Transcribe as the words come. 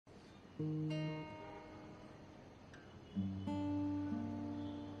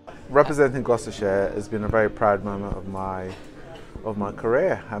Representing Gloucestershire has been a very proud moment of my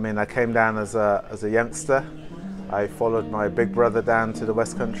career. I mean, I came down as a youngster. I followed my big brother down to the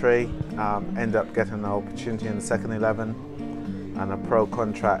West Country, ended up getting an opportunity in the second 11 and a pro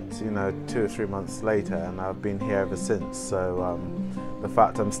contract, 2 or 3 months later, and I've been here ever since. So the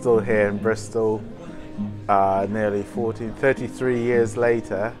fact I'm still here in Bristol, nearly 33 years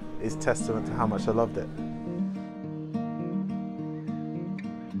later, is testament to how much I loved it.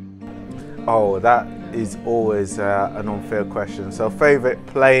 Oh, that is always an unfair question. So, favourite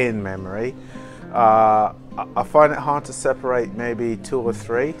playing memory. I find it hard to separate maybe 2 or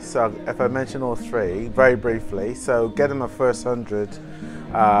 3. So if I mention all 3, very briefly. So getting my first 100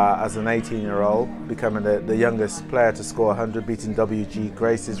 as an 18-year-old, becoming the youngest player to score 100, beating W.G.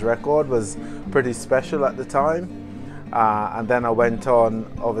 Grace's record, was pretty special at the time. And then I went on,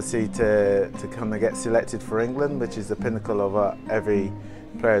 obviously, to kind of get selected for England, which is the pinnacle of every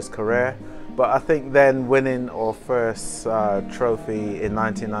player's career. But I think then winning our first trophy in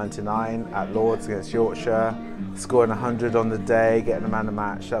 1999 at Lord's against Yorkshire, scoring 100 on the day, getting a man of the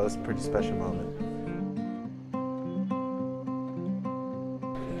match, that was a pretty special moment.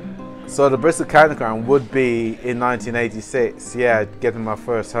 So the Bristol County Crown would be in 1986, yeah, getting my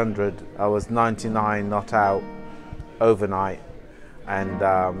first 100. I was 99 not out overnight, and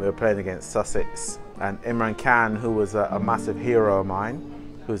we were playing against Sussex. And Imran Khan, who was a massive hero of mine,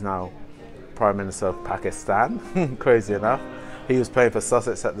 who's now Prime Minister of Pakistan, crazy enough. He was playing for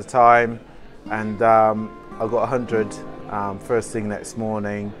Sussex at the time, and I got 100 first thing next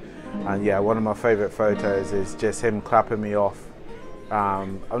morning. And yeah, one of my favourite photos is just him clapping me off.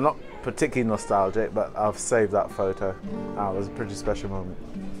 I'm not particularly nostalgic, but I've saved that photo. It was a pretty special moment.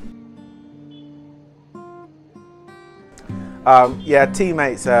 Yeah,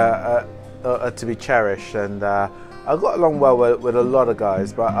 teammates are to be cherished, and I got along well with a lot of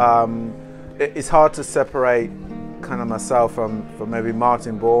guys, but it's hard to separate kind of myself from maybe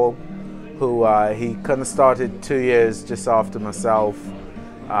Martin Ball, who he kind of started 2 years just after myself.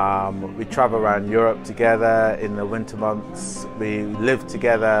 We travel around Europe together in the winter months. We lived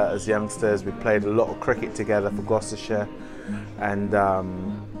together as youngsters. We played a lot of cricket together for Gloucestershire, and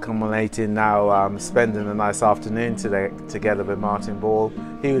culminating now spending a nice afternoon together with Martin Ball.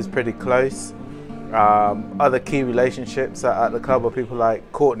 He was pretty close. Other key relationships at the club were people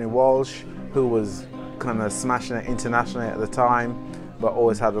like Courtney Walsh, who was kind of smashing it internationally at the time, but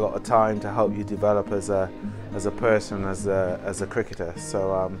always had a lot of time to help you develop as a person, as a cricketer.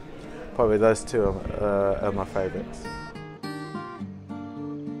 So probably those 2 are my favourites.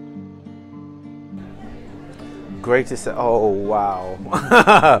 Greatest, oh wow.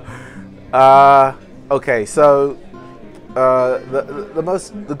 Okay, so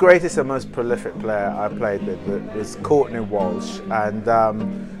the greatest and most prolific player I played with was Courtney Walsh, and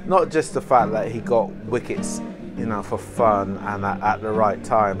not just the fact that he got wickets, for fun and at the right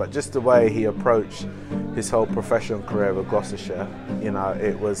time, but just the way he approached his whole professional career with Gloucestershire.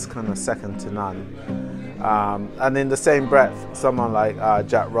 It was kind of second to none. And in the same breath, someone like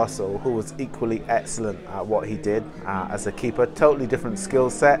Jack Russell, who was equally excellent at what he did as a keeper, totally different skill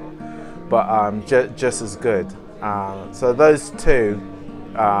set, but just as good. So those 2,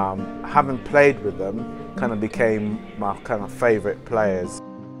 having played with them, kind of became my kind of favourite players.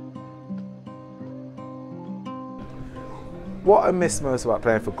 What I miss most about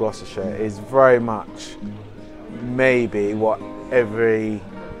playing for Gloucestershire is very much maybe what every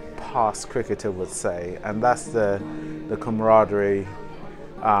past cricketer would say, and that's the camaraderie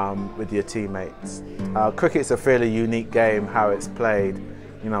with your teammates. Cricket's a fairly unique game, how it's played,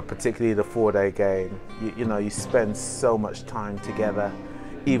 particularly the 4-day game. You spend so much time together,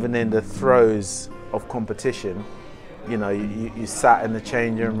 even in the throes of competition. You sat in the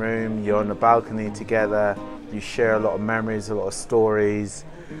changing room, you're on the balcony together, you share a lot of memories, a lot of stories,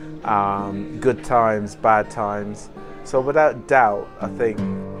 good times, bad times. So without doubt, I think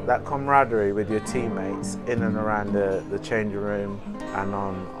that camaraderie with your teammates in and around the changing room and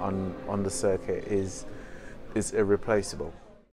on the circuit is irreplaceable.